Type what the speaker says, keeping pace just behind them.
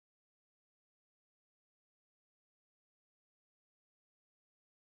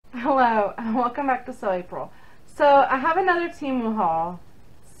Hello, and welcome back to So April. So I have another Temu haul.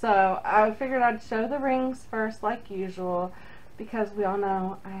 So I figured I'd show the rings first like usual because we all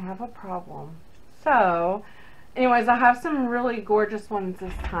know I have a problem. So anyways, I have some really gorgeous ones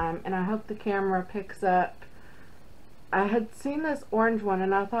this time and I hope the camera picks up. I had seen this orange one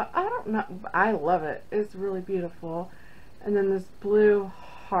and I thought, I don't know, I love it. It's really beautiful. And then this blue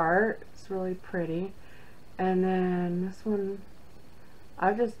heart, it's really pretty. And then this one,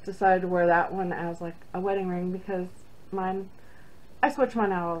 I've just decided to wear that one as like a wedding ring because mine, I switch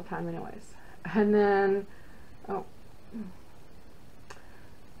mine out all the time anyways. And then, oh,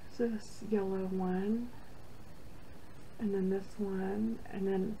 this yellow one. And then this one. And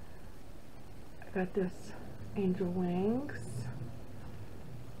then I got this angel wings.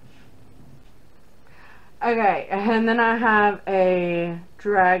 Okay, and then I have a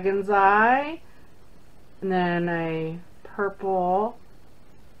dragon's eye. And then a purple.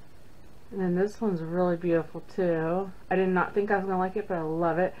 And then this one's really beautiful too. I did not think I was going to like it, but I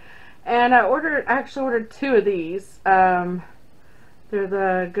love it. And I actually ordered two of these. They're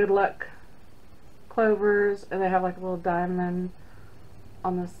the Good Luck clovers, and they have like a little diamond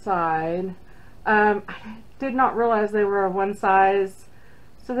on the side. I did not realize they were one size.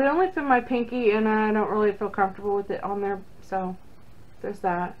 So they only fit my pinky, and I don't really feel comfortable with it on there. So there's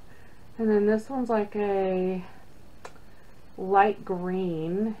that. And then this one's like a light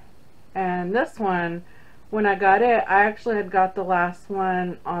green. And this one, when I got it, I actually had got the last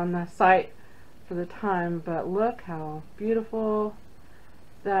one on the site for the time, but look how beautiful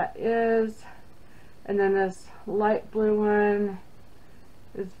that is. And then this light blue one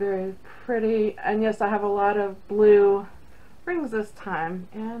is very pretty. And yes, I have a lot of blue rings this time.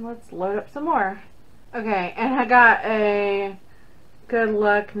 And let's load up some more. Okay, and I got a Good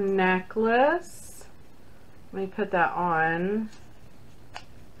Luck necklace. Let me put that on.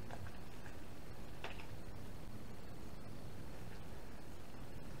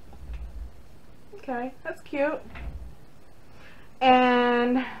 Okay, that's cute.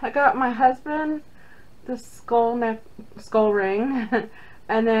 And I got my husband the skull ring.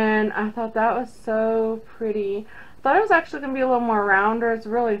 And then I thought that was so pretty. I thought it was actually going to be a little more rounder. It's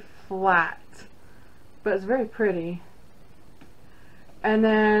really flat, but it's very pretty. And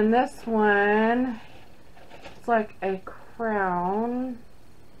then this one, it's like a crown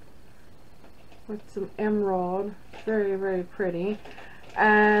with some emerald. Very, very pretty.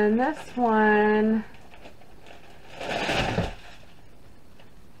 And this one,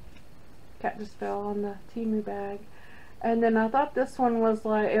 cat just fell on the Temu bag. And then I thought this one was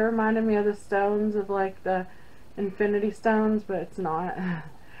like, it reminded me of the stones of like the infinity stones, but it's not.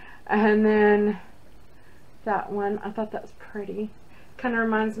 And then that one, I thought that was pretty. Kind of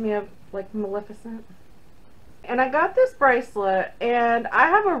reminds me of like Maleficent. And I got this bracelet, and I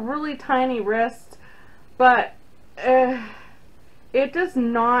have a really tiny wrist, but it does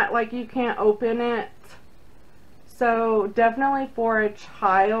not, like, you can't open it. So definitely for a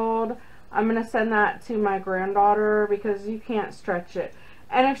child, I'm going to send that to my granddaughter because you can't stretch it.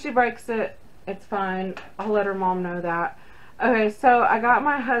 And if she breaks it, it's fine. I'll let her mom know that. Okay, so I got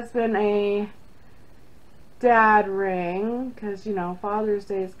my husband a dad ring because, you know, Father's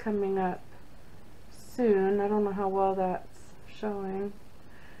Day is coming up soon. I don't know how well that's showing.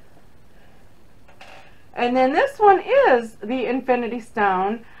 And then this one is the Infinity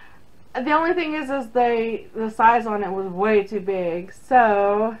Stone. The only thing is the size on it was way too big.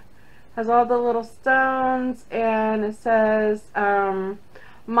 So has all the little stones, and it says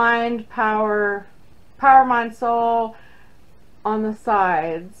mind, power, mind, soul on the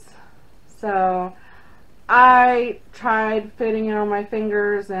sides. So I tried fitting it on my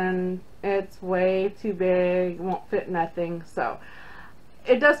fingers, and it's way too big. Won't fit nothing. So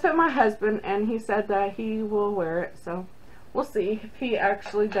it does fit my husband, and he said that he will wear it, so we'll see if he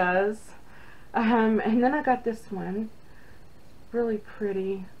actually does. And then I got this one. Really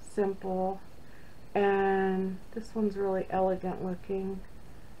pretty, simple, and this one's really elegant looking.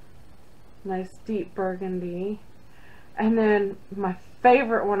 Nice deep burgundy. And then my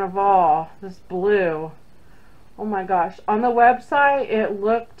favorite one of all, this blue. Oh my gosh. On the website, it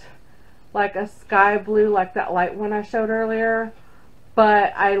looked like a sky blue, like that light one I showed earlier.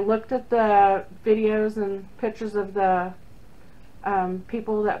 But I looked at the videos and pictures of the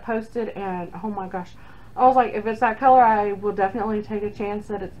people that posted, and oh my gosh, I was like, if it's that color, I will definitely take a chance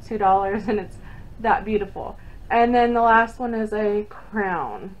that it's $2 and it's that beautiful. And then the last one is a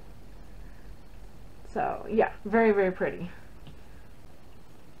crown. So yeah, very, very pretty.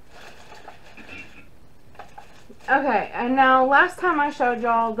 Okay, and now last time I showed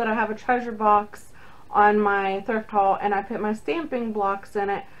y'all that I have a treasure box on my thrift haul, and I put my stamping blocks in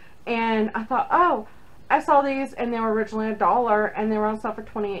it, And I thought, oh, I saw these and they were originally $1 and they were on sale for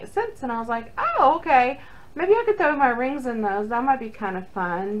 28 cents. And I was like, oh, okay. Maybe I could throw my rings in those. That might be kind of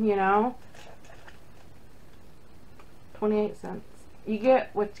fun, you know. 28 cents. You get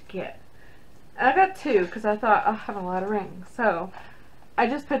what you get. And I got 2 because I thought I'll have a lot of rings. So I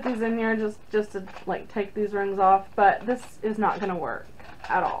just put these in here just to like take these rings off. But this is not going to work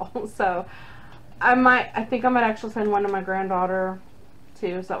at all. So I think I might actually send one to my granddaughter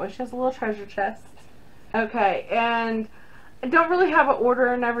too. So that way she has a little treasure chest. Okay, and I don't really have an order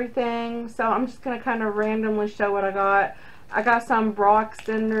and everything, so I'm just going to kind of randomly show what I got. I got some bra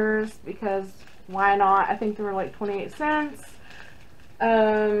extenders because why not? I think they were like 28 cents.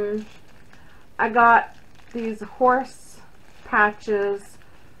 I got these horse patches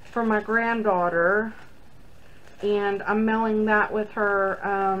for my granddaughter, and I'm mailing that with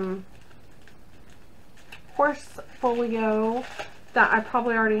her horse folio that I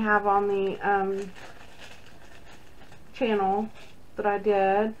probably already have on the channel that I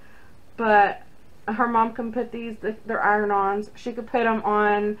did, but her mom can put these, they're iron-ons, she could put them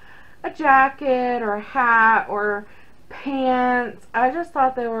on a jacket or a hat or pants. I just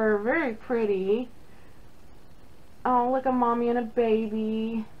thought they were very pretty. Oh, look, a mommy and a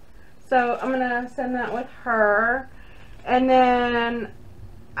baby. So I'm gonna send that with her. And then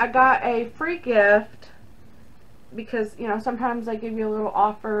I got a free gift because, you know, sometimes they give you a little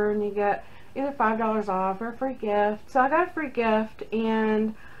offer and you get either $5 off or a free gift. So I got a free gift,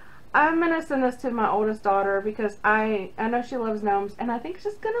 and I'm going to send this to my oldest daughter because I know she loves gnomes, and I think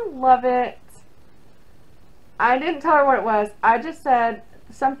she's going to love it. I didn't tell her what it was. I just said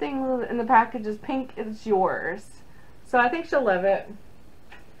something in the package is pink, it's yours. So I think she'll love it.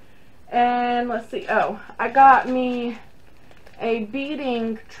 And let's see. Oh, I got me a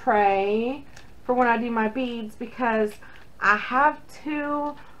beading tray for when I do my beads because I have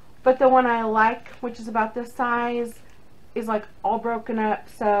 2, but the one I like, which is about this size, is like all broken up.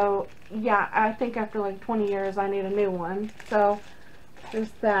 So yeah, I think after like 20 years I need a new one. So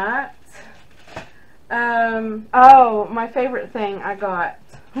there's that. Oh, my favorite thing I got.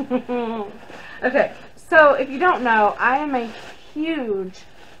 Okay, so if you don't know, I am a huge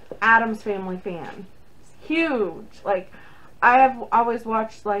Addams Family fan. Huge. Like, I have always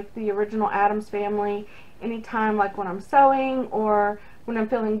watched like the original Addams Family anytime, like when I'm sewing or when I'm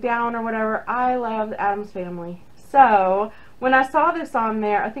feeling down or whatever. I love the Addams Family. So when I saw this on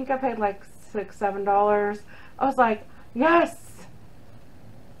there, I think I paid like $6, $7. I was like, yes,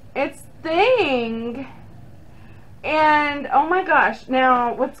 it's thing. And oh my gosh,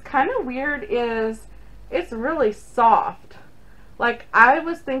 now what's kind of weird is it's really soft. Like, I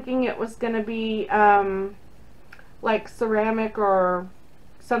was thinking it was going to be like ceramic or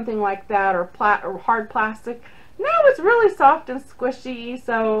something like that, or hard plastic. No, it's really soft and squishy,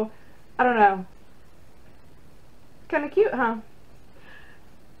 so I don't know. Kind of cute, huh?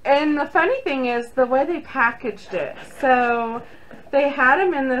 And the funny thing is the way they packaged it. So they had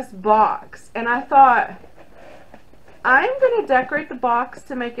them in this box, and I thought, I'm going to decorate the box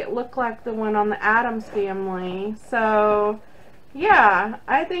to make it look like the one on the Addams Family. So yeah,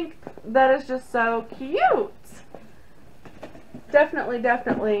 I think that is just so cute.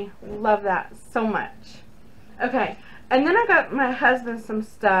 Definitely love that so much. Okay, and then I got my husband some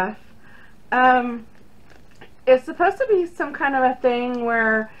stuff. It's supposed to be some kind of a thing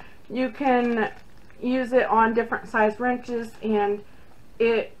where you can use it on different size wrenches, and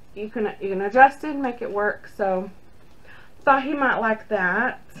you can adjust it and make it work. So thought he might like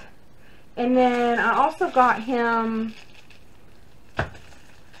that. And then I also got him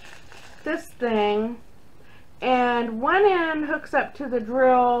this thing, and one end hooks up to the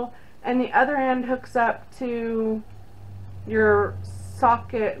drill and the other end hooks up to your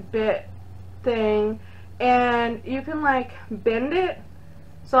socket bit thing, and you can like bend it.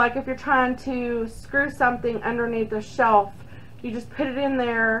 So like if you're trying to screw something underneath the shelf, you just put it in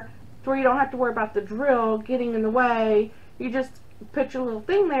there where you don't have to worry about the drill getting in the way. You just put your little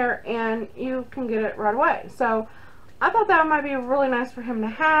thing there and you can get it right away. So I thought that might be really nice for him to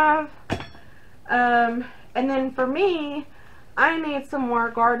have. And then for me, I need some more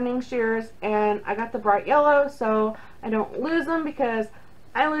gardening shears, and I got the bright yellow so I don't lose them because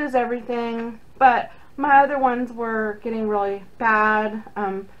I lose everything. But my other ones were getting really bad.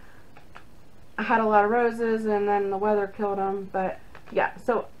 I had a lot of roses and then the weather killed them. But yeah,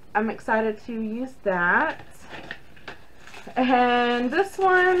 so I'm excited to use that. And this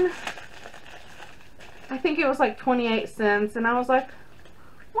one, I think it was like 28 cents, and I was like,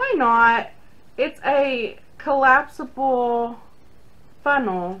 why not? It's a collapsible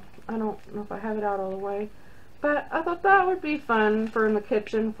funnel. I don't know if I have it out all the way, But I thought that would be fun for in the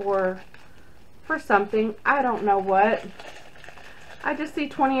kitchen for something. I don't know what. I just see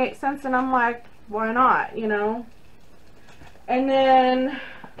 28 cents and I'm like, why not, you know? And then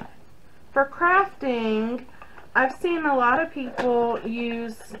for crafting, I've seen a lot of people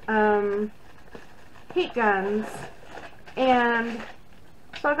use heat guns. And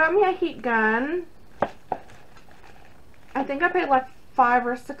so I got me a heat gun. I think I paid like $5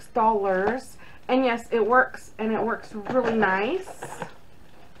 or $6. And yes, it works, and it works really nice.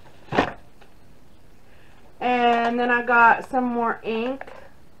 And then I got some more ink,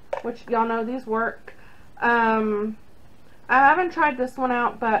 which y'all know these work. I haven't tried this one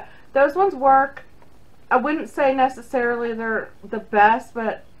out, but those ones work. I wouldn't say necessarily they're the best,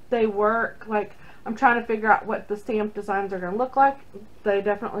 but they work. Like, I'm trying to figure out what the stamp designs are going to look like. They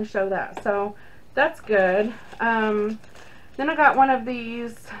definitely show that, so that's good. Then I got one of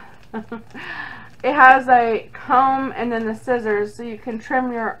these. It has a comb and then the scissors so you can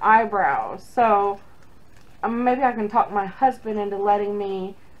trim your eyebrows. So maybe I can talk my husband into letting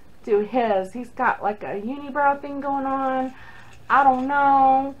me do his. He's got like a unibrow thing going on. I don't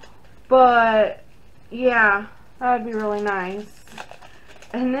know, but yeah, that would be really nice.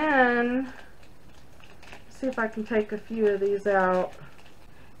 And then see if I can take a few of these out,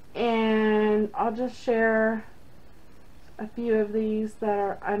 and I'll just share a few of these that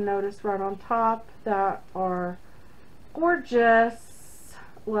are, I noticed right on top that are gorgeous.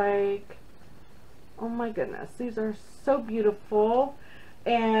 Like, oh my goodness, these are so beautiful,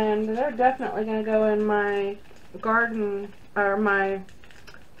 and they're definitely going to go in my garden or my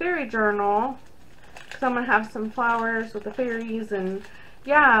fairy journal, because I'm going to have some flowers with the fairies. And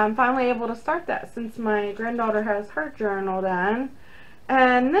yeah, I'm finally able to start that since my granddaughter has her journal done.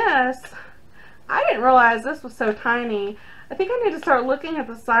 And this, I didn't realize this was so tiny. I think I need to start looking at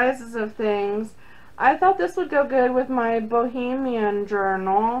the sizes of things. I thought this would go good with my Bohemian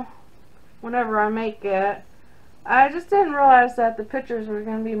journal whenever I make it. I just didn't realize that the pictures were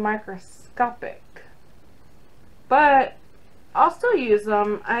going to be microscopic. But I'll still use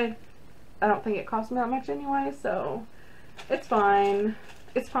them. I don't think it costs me that much anyway, so it's fine.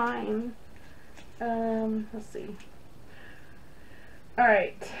 It's fine. Let's see.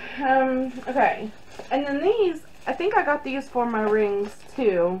 Alright. Okay. And then these, I think I got these for my rings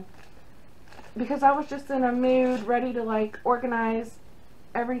too, because I was just in a mood ready to like organize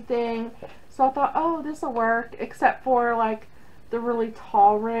everything. So I thought, oh, this will work, except for like the really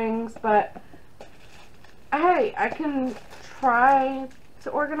tall rings. But hey, I can try to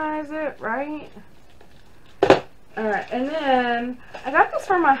organize it, right? Alright, and then I got this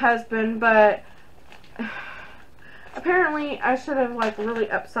for my husband, but apparently I should have like really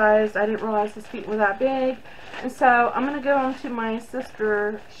upsized. I didn't realize his feet were that big. And so I'm going to go on to my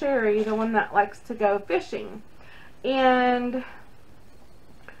sister Sherry, the one that likes to go fishing. And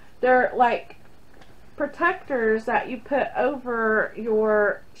they're like protectors that you put over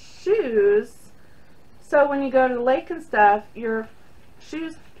your shoes, so when you go to the lake and stuff, your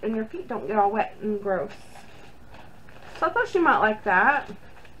shoes and your feet don't get all wet and gross. So I thought she might like that.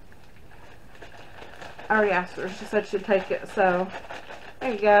 I already asked her. She said she'd take it, so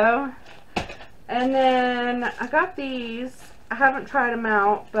there you go. And then I got these. I haven't tried them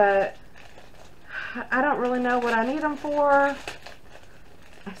out, but I don't really know what I need them for.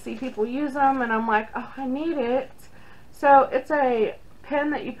 I see people use them, and I'm like, oh, I need it. So it's a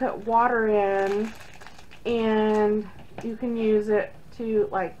pen that you put water in, and you can use it to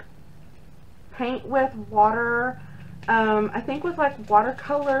like paint with water. I think with like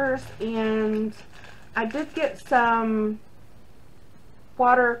watercolors, and I did get some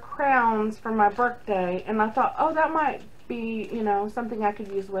water crowns for my birthday, and I thought, oh, that might be, you know, something I could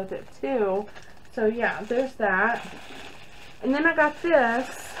use with it too. So yeah, there's that. And then I got this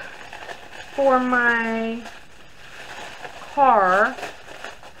for my car.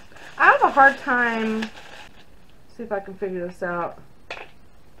 I have a hard time, see if I can figure this out.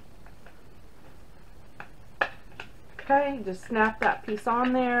 Okay, just snap that piece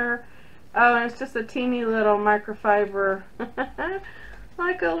on there. Oh, and it's just a teeny little microfiber,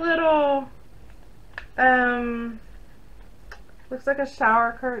 like a little, looks like a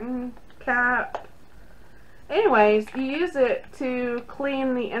shower curtain cap. Anyways, you use it to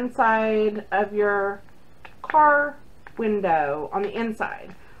clean the inside of your car window on the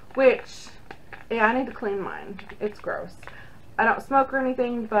inside, which, yeah, I need to clean mine. It's gross. I don't smoke or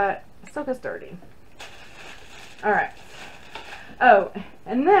anything, but it still gets dirty. Alright. Oh,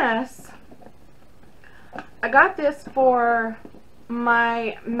 and this, I got this for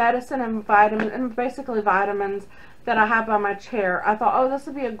my medicine and vitamins, and basically vitamins that I have by my chair. I thought, oh, this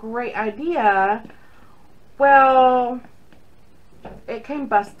would be a great idea Well, it came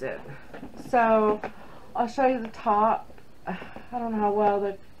busted. So I'll show you the top. I don't know how well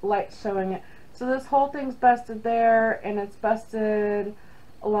the light's showing it. So this whole thing's busted there, and it's busted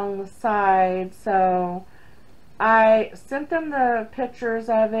along the side. So I sent them the pictures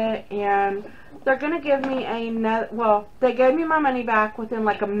of it, and they're going to give me another, well, they gave me my money back within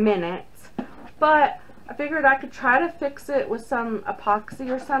like a minute, but I figured I could try to fix it with some epoxy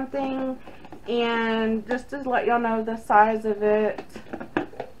or something, and just to let y'all know the size of it.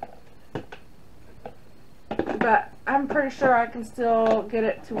 But I'm pretty sure I can still get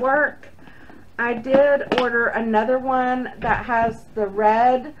it to work. I did order another one that has the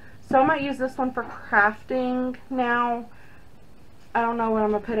red, so I might use this one for crafting now. I don't know what I'm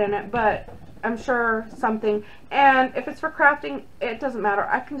going to put in it, but I'm sure something. And if it's for crafting, it doesn't matter.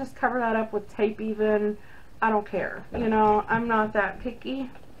 I can just cover that up with tape even. I don't care. You know, I'm not that picky.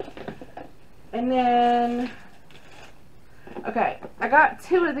 And then, okay, I got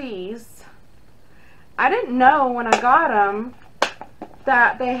 2 of these. I didn't know when I got them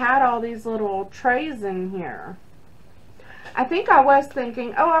that they had all these little trays in here. I think I was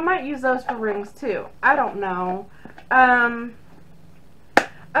thinking, oh, I might use those for rings too. I don't know.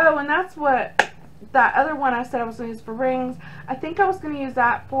 Oh, and that's what that other one I said I was going to use for rings. I think I was going to use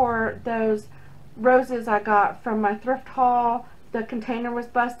that for those roses I got from my thrift haul. The container was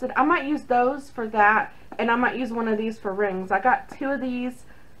busted. I might use those for that, and I might use one of these for rings. I got 2 of these,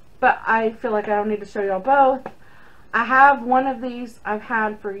 but I feel like I don't need to show y'all both. I have one of these I've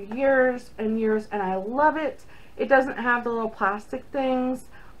had for years and years, and I love it. It doesn't have the little plastic things,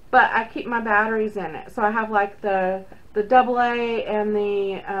 but I keep my batteries in it. So I have like the AA and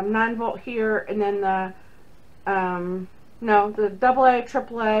the 9-volt here, and then the the AA,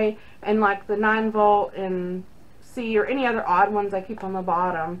 AAA, and like the 9-volt and C or any other odd ones I keep on the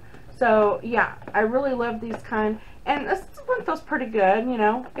bottom. So yeah, I really love these kind, and this one feels pretty good. You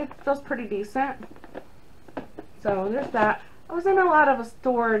know, it feels pretty decent. So there's that. I was in a lot of a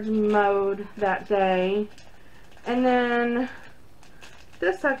storage mode that day. And then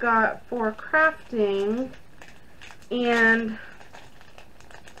this I got for crafting, and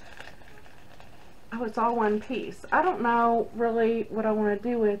oh, it's all one piece. I don't know really what I want to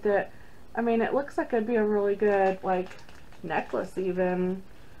do with it. I mean, it looks like it'd be a really good like necklace even.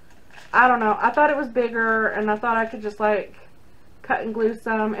 I don't know. I thought it was bigger, and I thought I could just like cut and glue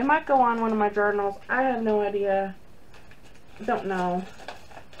some. It might go on one of my journals. I have no idea. Don't know.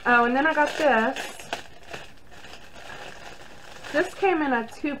 Oh, and then I got this. This came in a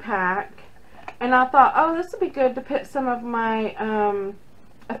 2-pack, and I thought, oh, this would be good to put some of my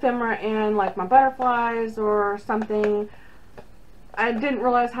ephemera in, like my butterflies or something. I didn't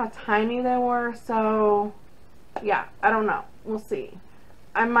realize how tiny they were, so yeah, I don't know. We'll see.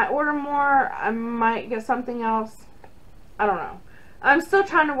 I might order more. I might get something else. I don't know. I'm still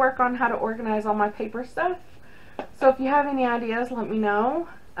trying to work on how to organize all my paper stuff. So if you have any ideas, let me know.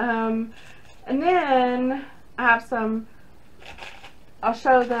 And then I have some, I'll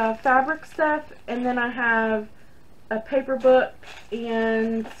show the fabric stuff, and then I have a paper book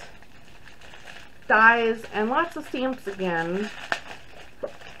and dies and lots of stamps again.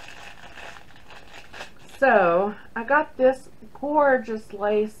 So I got this gorgeous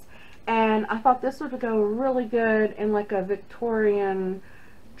lace, and I thought this would go really good in like a Victorian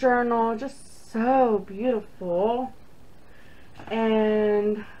journal. Just so beautiful.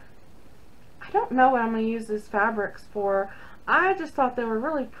 And I don't know what I'm going to use these fabrics for. I just thought they were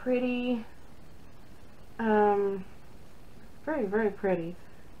really pretty. Very, very pretty.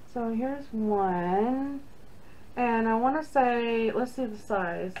 So here's one. And I want to say, let's see the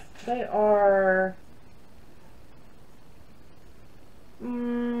size. They are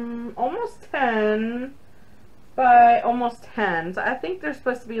almost 10 by almost 10. So I think they're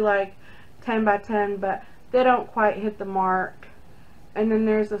supposed to be like 10 by 10, but they don't quite hit the mark. And then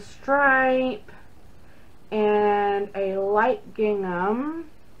there's a stripe and a light gingham,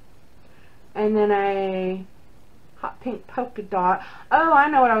 and then a hot pink polka dot. Oh, I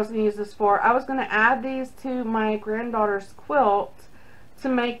know what I was going to use this for. I was going to add these to my granddaughter's quilt to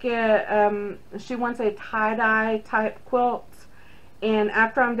make it, she wants a tie-dye type quilt. And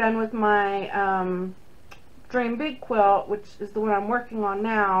after I'm done with my Dream Big quilt, which is the one I'm working on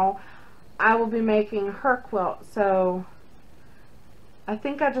now, I will be making her quilt. So I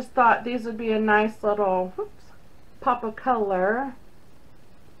think I just thought these would be a nice little pop of color.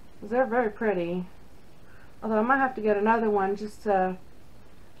 They're very pretty. Although I might have to get another one just to,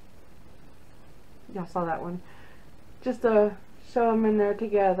 y'all saw that one, just to show them in there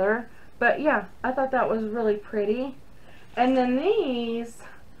together. But yeah, I thought that was really pretty. And then these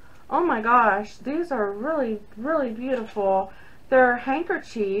Oh my gosh, these are really, really beautiful. They're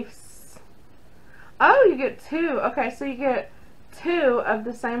handkerchiefs. Oh, you get two. Okay, so you get two of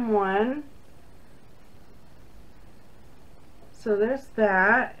the same one. So there's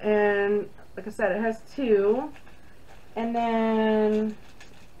that, and like I said, it has two. And then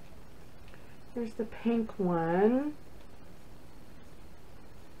here's the pink one.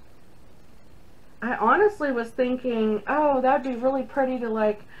 I honestly was thinking, oh, that'd be really pretty to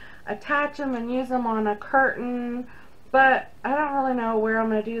like attach them and use them on a curtain, but I don't really know where I'm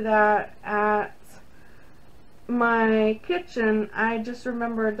going to do that at my kitchen. I just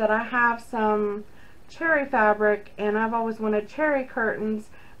remembered that I have some cherry fabric and I've always wanted cherry curtains,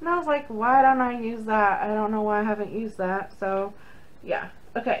 and I was like, why don't I use that? I don't know why I haven't used that. So yeah.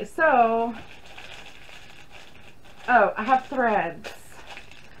 Okay, so oh, I have threads.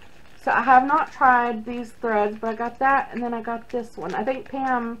 So I have not tried these threads, but I got that, and then I got this one. I think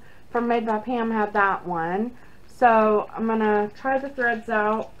Pam from Made by Pam had that one. So I'm going to try the threads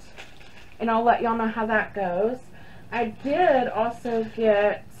out, and I'll let y'all know how that goes. I did also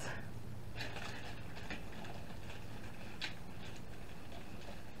get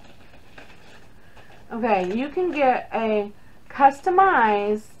okay, you can get a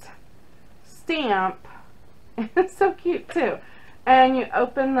customized stamp. It's so cute too. And you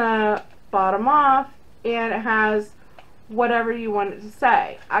open the bottom off and it has whatever you want it to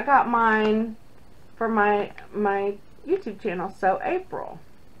say. I got mine for my YouTube channel, so April.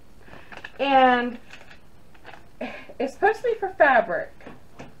 And it's supposed to be for fabric.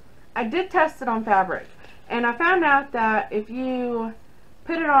 I did test it on fabric, and I found out that if you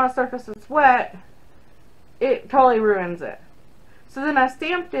put it on a surface that's wet, it totally ruins it. So then I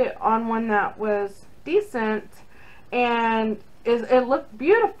stamped it on one that was decent, and it looked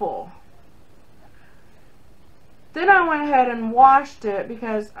beautiful. Then I went ahead and washed it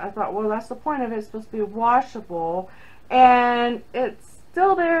because I thought, well, that's the point of it. It's supposed to be washable. And it's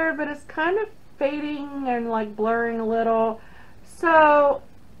still there, but it's kind of fading and like blurring a little. So,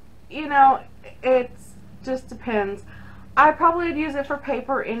 you know, it just depends. I probably would use it for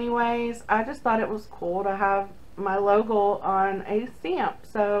paper anyways. I just thought it was cool to have my logo on a stamp.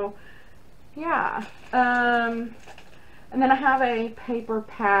 So, yeah. And then I have a paper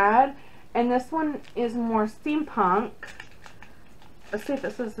pad, and this one is more steampunk. Let's see if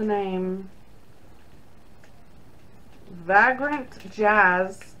it says the name. Vagrant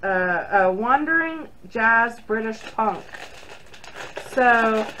Jazz, Wandering Jazz British Punk.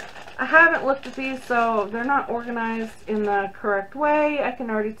 So I haven't looked at these, so they're not organized in the correct way. I can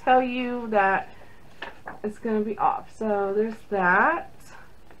already tell you that it's going to be off. So there's that.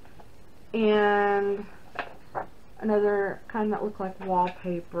 And another kind that look like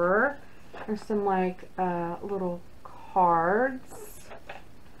wallpaper. There's some like little cards.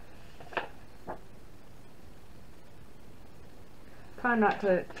 Try not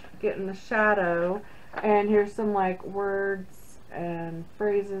to get in the shadow. And here's some like words and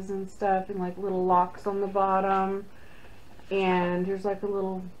phrases and stuff, and like little locks on the bottom. And here's like a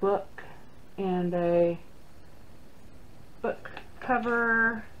little book and a book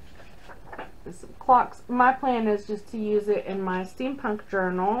cover. Some clocks. My plan is just to use it in my steampunk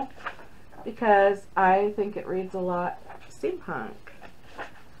journal because I think it reads a lot steampunk.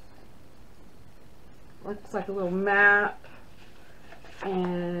 Looks like a little map,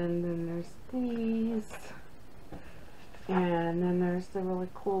 and then there's these, and then there's the really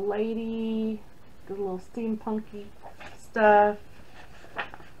cool lady, the little steampunky stuff,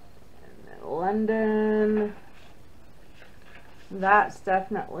 and then London. That's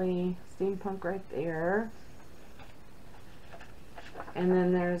definitely steampunk right there. And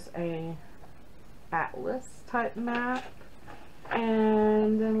then there's a atlas type map,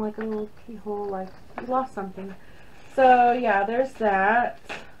 and then like a little keyhole, like you lost something. So yeah, there's that.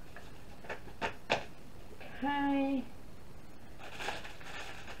 Okay.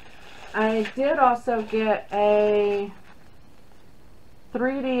 I did also get a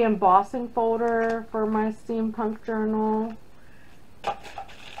 3D embossing folder for my steampunk journal.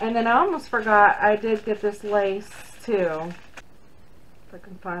 And then I almost forgot, I did get this lace too. If I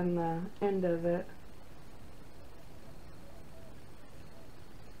can find the end of it.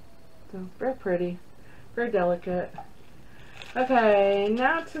 So, very pretty. Very delicate. Okay,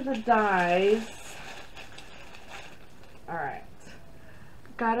 now to the dies. Alright.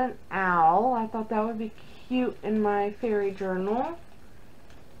 Got an owl. I thought that would be cute in my fairy journal.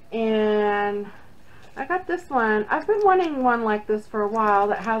 And I got this one. I've been wanting one like this for a while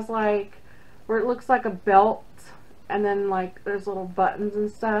that has like, where it looks like a belt and then like there's little buttons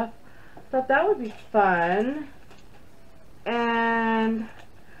and stuff. Thought that would be fun. And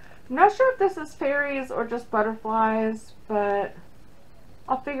I'm not sure if this is fairies or just butterflies, but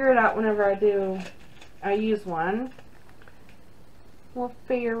I'll figure it out whenever I use one. Little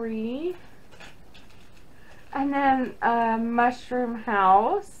fairy. And then a mushroom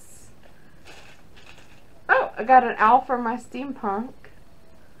house. Oh, I got an owl for my steampunk.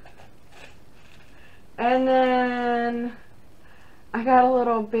 And then I got a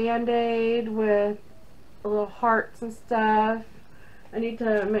little band-aid with little hearts and stuff. I need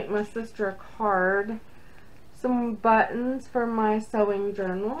to make my sister a card. Some buttons for my sewing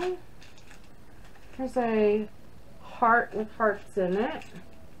journal. There's a heart with hearts in it.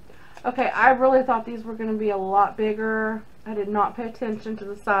 Okay, I really thought these were going to be a lot bigger. I did not pay attention to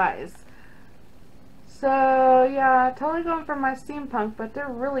the size. So, yeah, totally going for my steampunk, but they're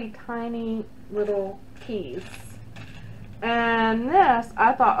really tiny little keys. And this,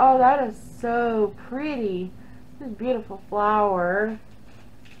 I thought, oh, that is so pretty. This beautiful flower.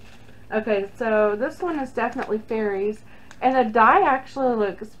 Okay, so this one is definitely fairies. And the die actually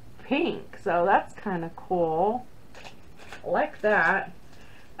looks pink, so that's kind of cool. I like that.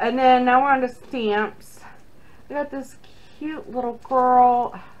 And then now we're on to stamps. I got this cute little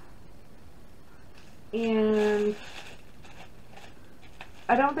girl. And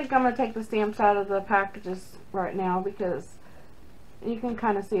I don't think I'm going to take the stamps out of the packages right now because you can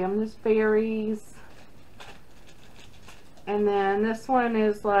kind of see them. There's fairies. And then this one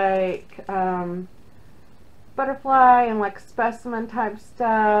is like butterfly and like specimen type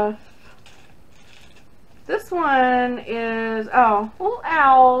stuff. This one is, oh, little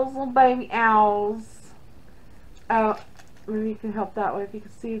owls, little baby owls. Oh, maybe you can help that way if you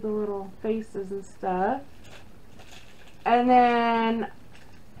can see the little faces and stuff. And then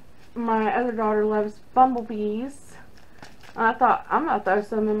my other daughter loves bumblebees. I thought I'm going to throw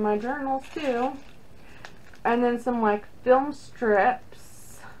some in my journals too. And then some like film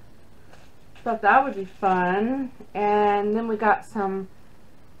strips. Thought that would be fun. And then we got some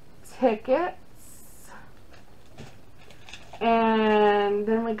tickets. And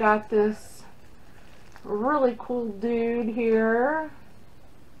then we got this really cool dude here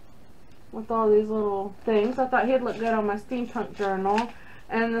with all these little things. I thought he'd look good on my steampunk journal.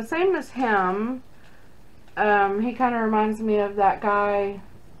 And the same as him, he kind of reminds me of that guy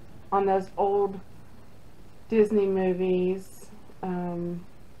on those old Disney movies. I don't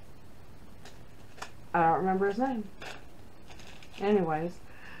remember his name. Anyways.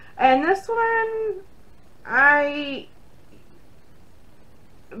 And this one, I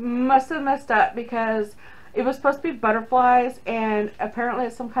must have messed up because it was supposed to be butterflies and apparently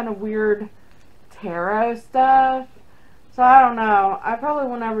it's some kind of weird tarot stuff. So I don't know. I probably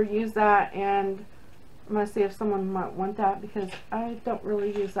won't ever use that, and I'm going to see if someone might want that because I don't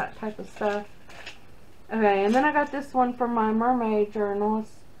really use that type of stuff. Okay, and then I got this one for my mermaid journal.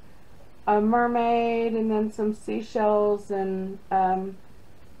 It's a mermaid and then some seashells and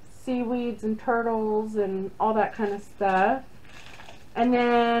seaweeds and turtles and all that kind of stuff. And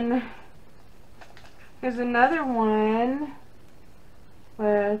then here's another one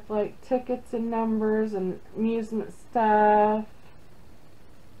with like tickets and numbers and amusement stuff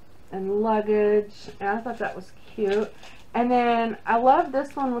and luggage. And I thought that was cute. And then I love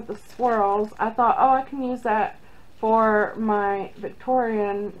this one with the swirls. I thought, oh, I can use that for my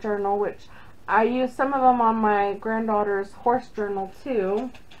Victorian journal, which I use some of them on my granddaughter's horse journal too.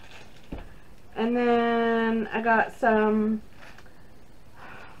 And then I got some,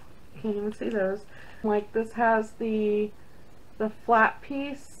 can't even see those. Like this has the flat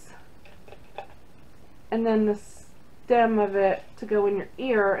piece and then the stem of it to go in your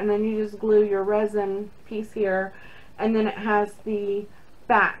ear, and then you just glue your resin piece here, and then it has the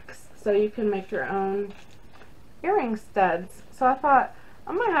backs so you can make your own earring studs. So I thought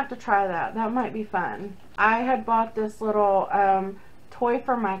I might have to try that. That might be fun. I had bought this little toy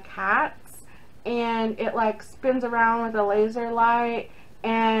for my cats, and it like spins around with a laser light,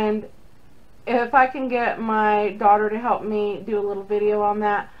 and if I can get my daughter to help me do a little video on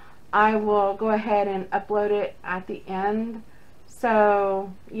that, I will go ahead and upload it at the end.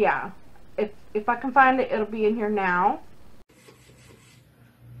 So yeah, if I can find it, it'll be in here now.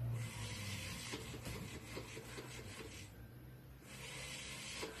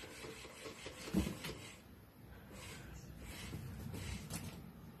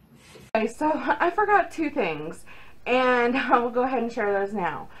 Okay, so I forgot two things, and I will go ahead and share those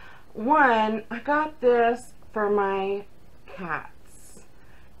now. One, I got this for my cats,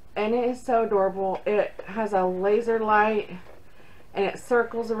 and it is so adorable. It has a laser light, and it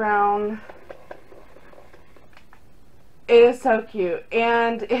circles around. It is so cute,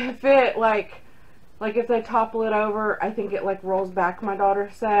 and if it like Like if they topple it over, I think it like rolls back, my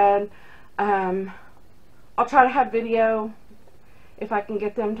daughter said. I'll try to have video if I can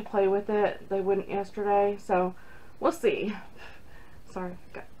get them to play with it. They wouldn't yesterday, so we'll see. Sorry,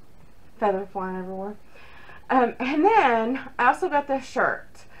 got feather flying everywhere. And then I also got this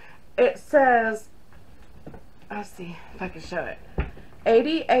shirt. It says, let's see if I can show it.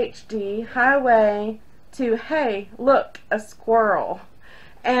 ADHD highway to hey, look, a squirrel.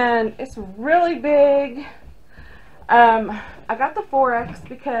 And it's really big. I got the 4X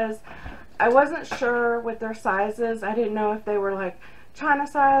because I wasn't sure with their sizes. I didn't know if they were like China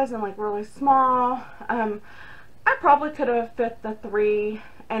size and like really small. I probably could have fit the 3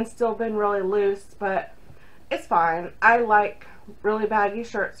 and still been really loose, but it's fine. I like really baggy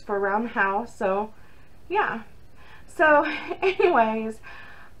shirts for around the house, so yeah. So anyways,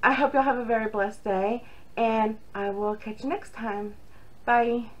 I hope y'all have a very blessed day, and I will catch you next time.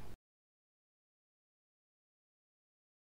 Bye.